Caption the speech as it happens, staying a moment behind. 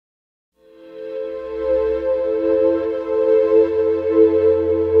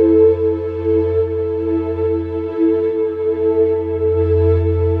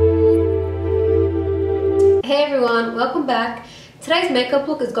today's makeup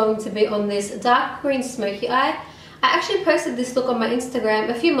look is going to be on this dark green smoky eye. I actually posted this look on my Instagram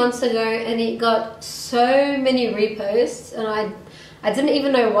a few months ago and it got so many reposts, and I didn't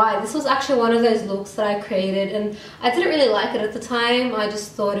even know why. This was actually one of those looks that I created and I didn't really like it at the time. I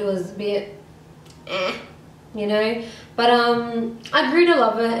just thought it was a bit you know, but I grew to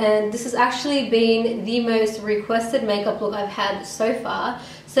love it, and this has actually been the most requested makeup look I've had so far.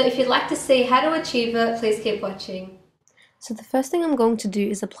 So if you'd like to see how to achieve it, please keep watching. So the first thing I'm going to do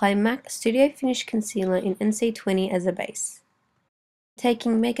is apply MAC Studio Finish Concealer in NC20 as a base.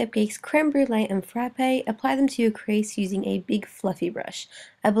 Taking Makeup Geek's Creme Brulee and Frappe, apply them to your crease using a big fluffy brush.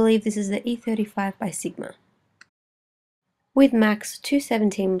 I believe this is the E35 by Sigma. With MAC's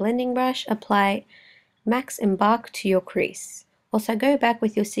 217 blending brush, apply MAC's Embark to your crease. Also go back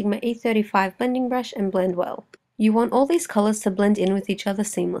with your Sigma E35 blending brush and blend well. You want all these colours to blend in with each other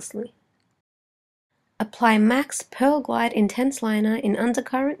seamlessly. Apply MAC's Pearl Glide Intense Liner in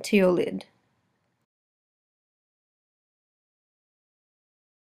Undercurrent to your lid.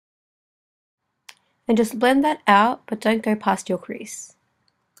 And just blend that out, but don't go past your crease.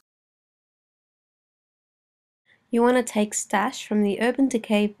 You want to take Stash from the Urban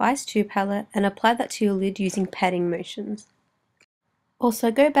Decay Vice 2 palette and apply that to your lid using patting motions. Also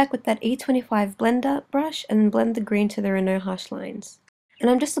go back with that E25 blender brush and blend the green to the Renault harsh lines. And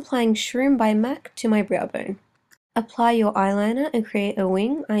I'm just applying Shroom by MAC to my brow bone. Apply your eyeliner and create a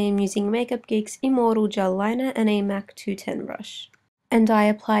wing. I am using Makeup Geek's Immortal Gel Liner and a MAC 210 brush. And I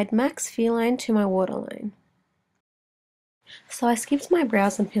applied MAC's Feline to my waterline. So I skipped my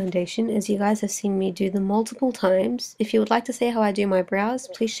brows and foundation, as you guys have seen me do them multiple times. If you would like to see how I do my brows,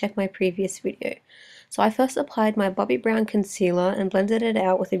 please check my previous video. So I first applied my Bobbi Brown concealer and blended it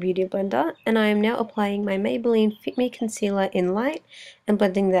out with a beauty blender, and I am now applying my Maybelline Fit Me concealer in light and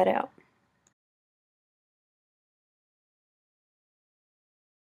blending that out.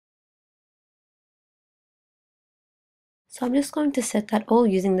 So I'm just going to set that all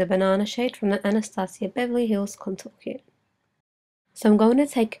using the banana shade from the Anastasia Beverly Hills contour kit. So I'm going to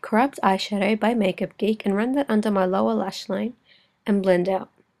take Corrupt Eyeshadow by Makeup Geek and run that under my lower lash line and blend out.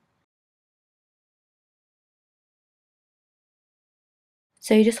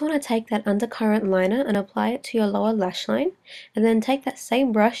 So you just want to take that Undercurrent liner and apply it to your lower lash line, and then take that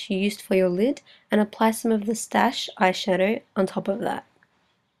same brush you used for your lid and apply some of the Stash eyeshadow on top of that.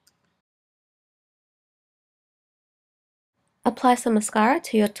 Apply some mascara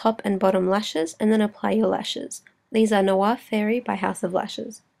to your top and bottom lashes and then apply your lashes. These are Noir Fairy by House of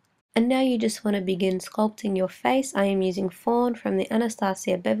Lashes. And now you just want to begin sculpting your face. I am using Fawn from the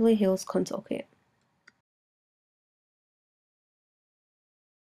Anastasia Beverly Hills contour kit.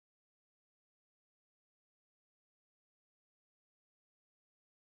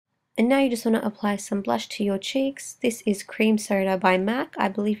 And now you just want to apply some blush to your cheeks. This is Cream Soda by MAC. I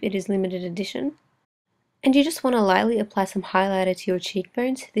believe it is limited edition. And you just want to lightly apply some highlighter to your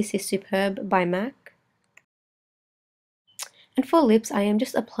cheekbones. This is Superb by MAC. And for lips, I am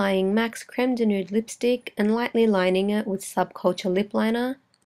just applying MAC's Creme de Nude lipstick and lightly lining it with Subculture lip liner.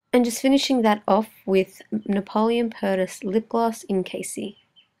 And just finishing that off with Napoleon Perdis lip gloss in Casey.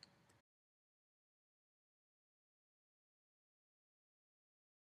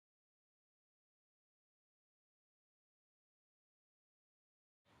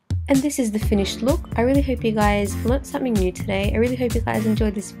 And this is the finished look. I really hope you guys learnt something new today. I really hope you guys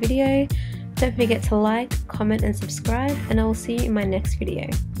enjoyed this video. Don't forget to like, comment and subscribe, and I will see you in my next video.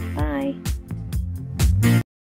 Bye!